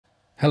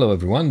Hello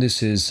everyone,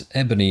 this is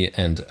Ebony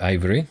and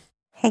Ivory.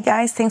 Hey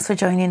guys, thanks for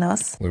joining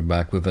us. We're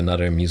back with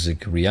another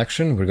music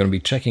reaction. We're going to be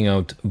checking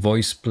out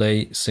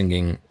VoicePlay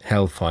singing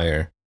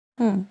Hellfire,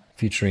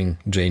 featuring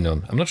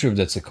J.None. I'm not sure if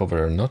that's a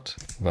cover or not.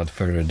 Without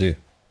further ado,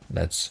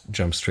 let's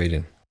jump straight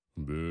in.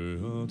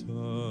 Beata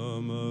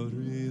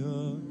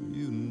Maria,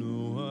 you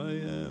know I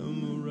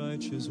am a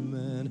righteous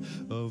man.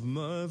 Of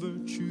my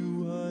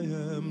virtue I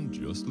am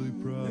justly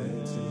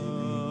proud.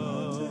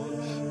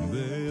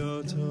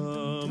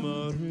 Beata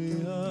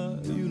Maria,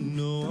 you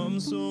know I'm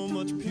so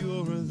much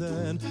purer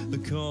than the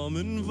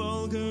common,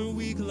 vulgar,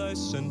 weak,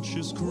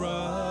 licentious crowd.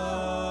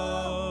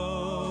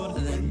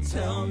 Then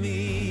tell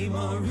me,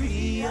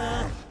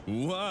 Maria,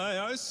 why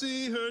I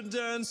see her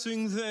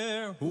dancing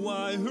there,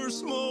 why her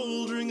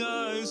smoldering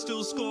eyes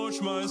still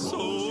scorch my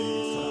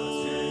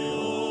soul.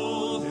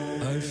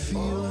 I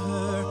feel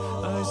her,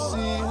 I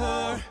see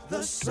her,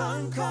 the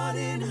sun caught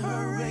in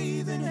her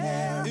raven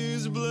hair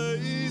is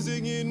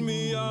blazing in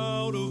me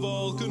out of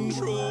all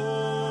control.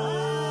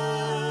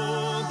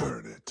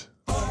 Burn it.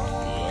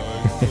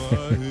 Like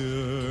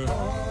fire,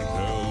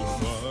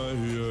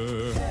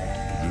 hellfire,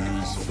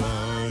 there's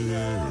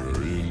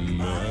fire in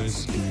my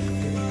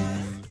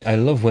skin. I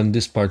love when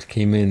this part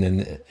came in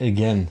and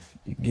again,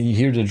 you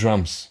hear the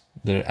drums.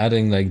 They're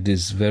adding like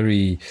this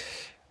very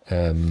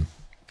kind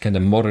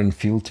of modern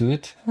feel to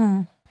it.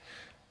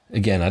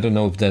 Again, I don't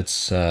know if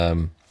that's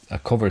a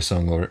cover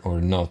song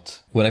or not.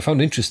 What I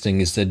found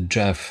interesting is that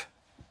Jeff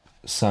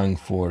sang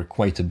for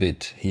quite a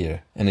bit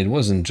here. And it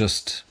wasn't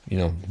just,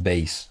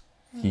 bass.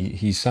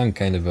 He sang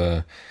kind of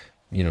a,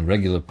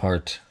 regular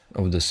part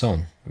of the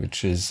song,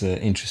 which is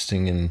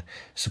interesting and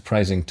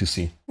surprising to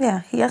see.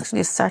 Yeah, he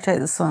actually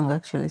started the song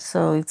actually,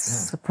 so it's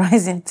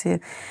surprising too.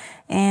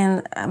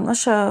 And I'm not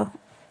sure,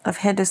 I've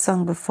heard the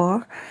song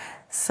before,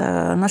 so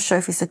I'm not sure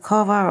if it's a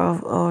cover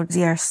or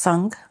their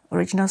song,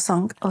 original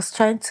song. I was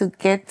trying to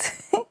get,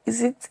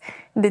 is it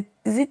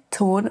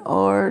tone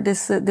or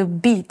the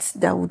beat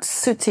that would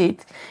suit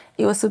it?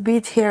 It was a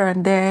bit here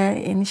and there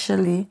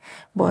initially,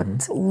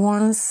 but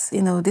once,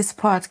 this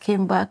part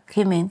came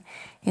in,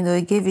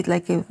 it gave it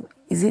like a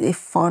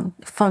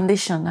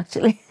foundation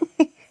actually.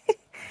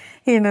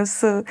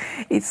 So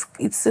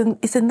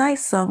it's a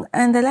nice song,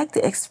 and I like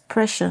the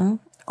expression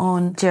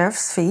on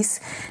Jeff's face.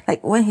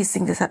 Like when he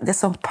sings, there's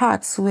some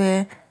parts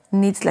where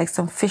needs like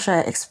some facial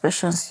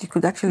expressions. You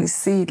could actually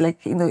see it,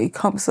 like it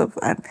comes up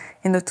and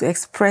to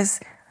express.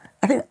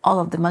 I think all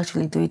of them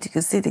actually do it. You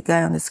can see the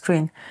guy on the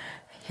screen.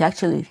 He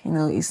actually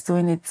is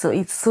doing it. So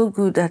it's so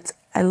good that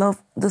I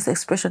love those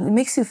expressions. It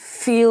makes you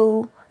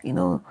feel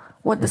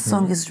what the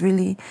song is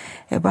really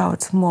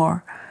about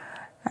more.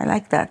 I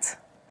like that.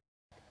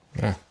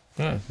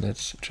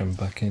 Let's jump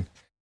back in.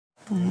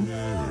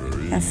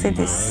 And see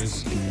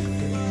this.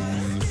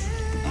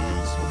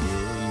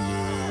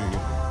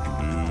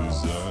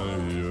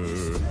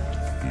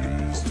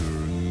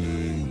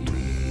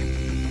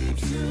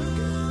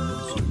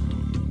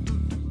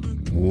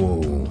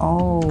 Whoa.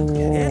 Oh.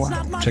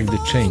 Check the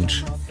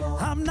change.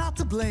 I'm not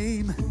to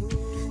blame.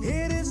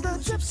 It is the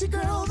gypsy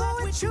girl that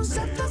which you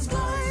set this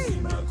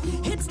flame.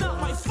 It's not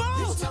my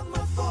fault.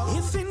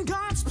 If in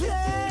God's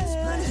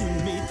plan, He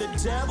made the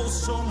devil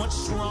so much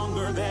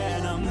stronger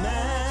than a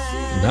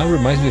man. Now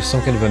reminds me of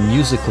some kind of a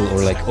musical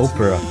or like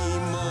opera.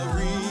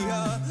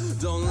 Maria,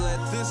 don't let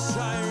this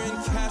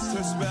siren cast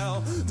her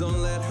spell.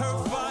 Don't let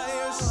her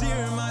fire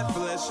sear my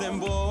flesh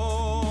and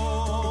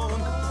bone.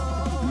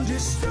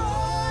 Destroy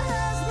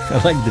I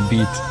like the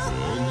beat.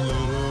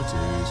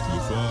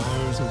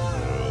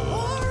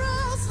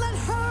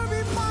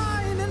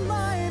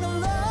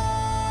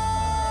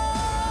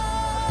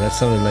 That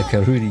sounded like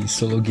a really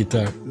solo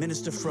guitar.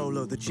 Minister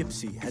Frollo, the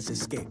gypsy, has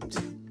escaped.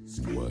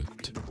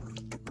 What?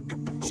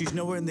 She's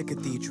nowhere in the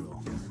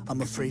cathedral.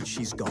 I'm afraid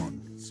she's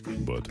gone.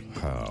 But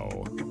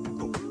how?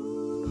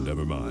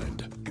 Never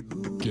mind.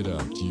 Get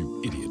out,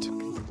 you idiot.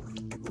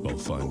 I'll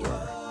find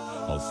her.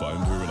 I'll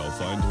find her, and I'll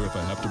find her if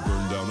I have to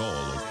burn down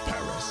all of Paris.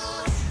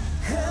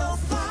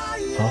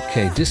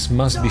 Okay, this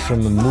must be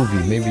from a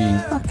movie, maybe.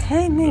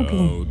 Okay,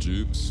 maybe. Now,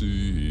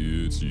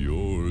 gypsy, it's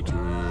your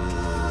turn.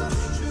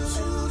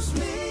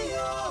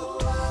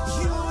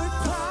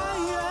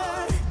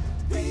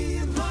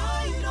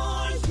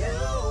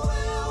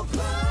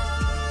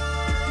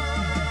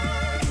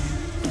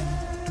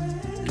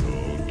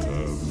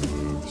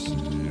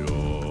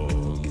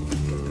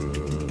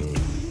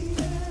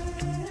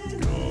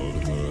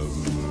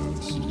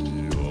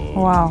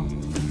 Wow.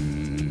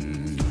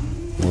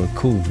 Or a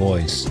cool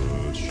voice.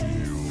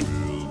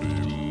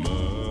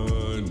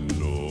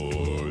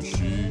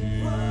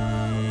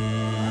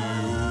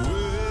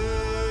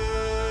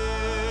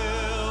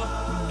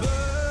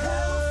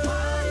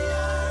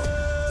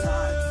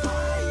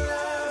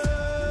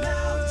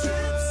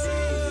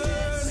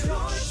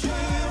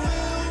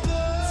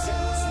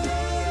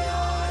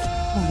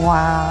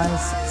 Wow,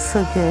 it's so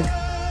good.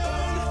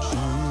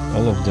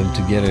 All of them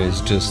together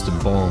is just a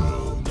bomb.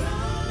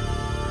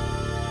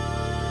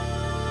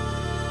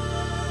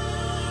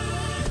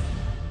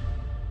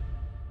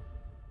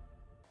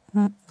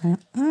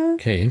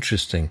 Okay,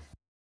 interesting.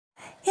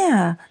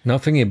 Yeah. Now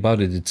thinking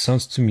about it, it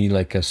sounds to me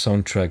like a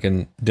soundtrack,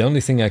 and the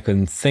only thing I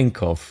can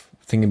think of,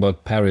 thinking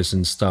about Paris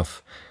and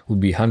stuff, would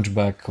be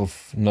Hunchback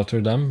of Notre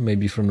Dame,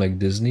 maybe from like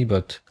Disney,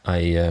 but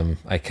I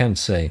can't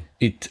say.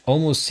 It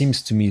almost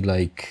seems to me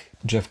like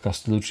Jeff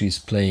Castellucci is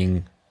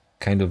playing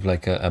kind of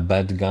like a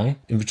bad guy,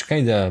 which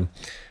kind of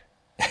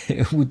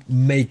would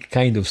make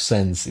kind of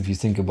sense if you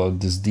think about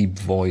this deep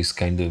voice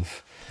kind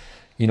of,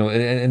 you know,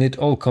 and it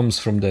all comes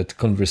from that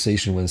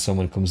conversation when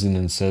someone comes in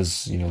and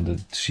says, you know,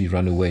 that she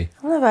ran away.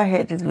 I've never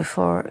heard it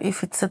before.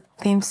 If it's a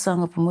theme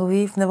song of a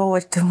movie, I've never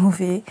watched the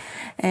movie.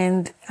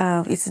 And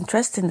it's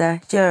interesting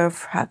that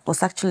Jeff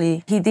was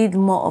actually, he did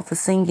more of the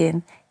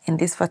singing in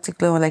this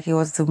particular one, like he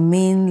was the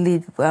main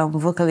lead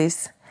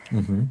vocalist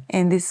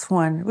in this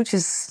one, which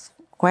is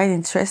quite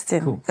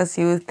interesting because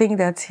you would think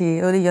that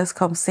he only just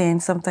comes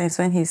in sometimes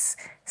when he's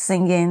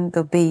singing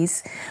the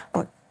bass.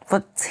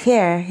 But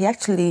here, he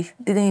actually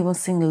didn't even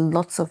sing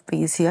lots of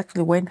bass. He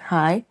actually went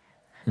high.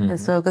 And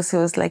so, because he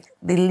was like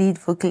the lead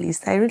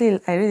vocalist. I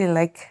really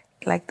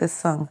like the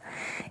song.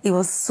 It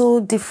was so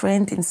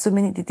different in so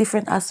many the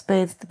different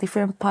aspects, the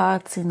different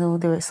parts. You know,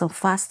 there were some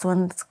fast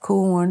ones,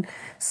 cool ones,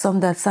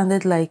 some that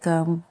sounded like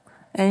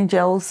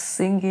angels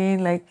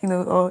singing, like, you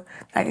know, or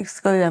I used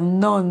to call them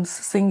nuns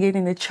singing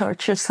in a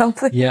church or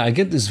something. Yeah, I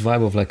get this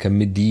vibe of like a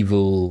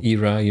medieval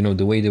era, you know,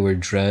 the way they were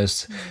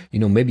dressed. You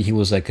know, maybe he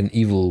was like an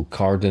evil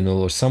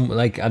cardinal or some,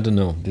 like, I don't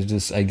know.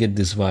 I get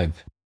this vibe.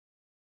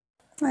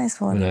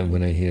 Nice one.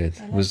 When I hear it.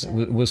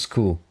 It was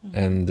cool.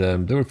 And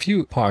there were a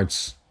few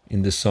parts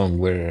in the song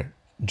where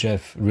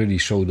Jeff really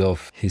showed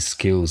off his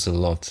skills a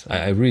lot.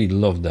 I really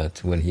love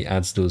that when he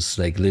adds those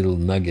like little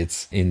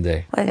nuggets in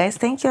there. Well, guys,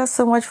 thank you all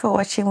so much for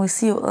watching. We'll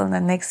see you on the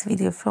next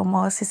video from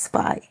us. It's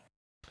bye.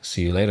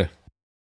 See you later.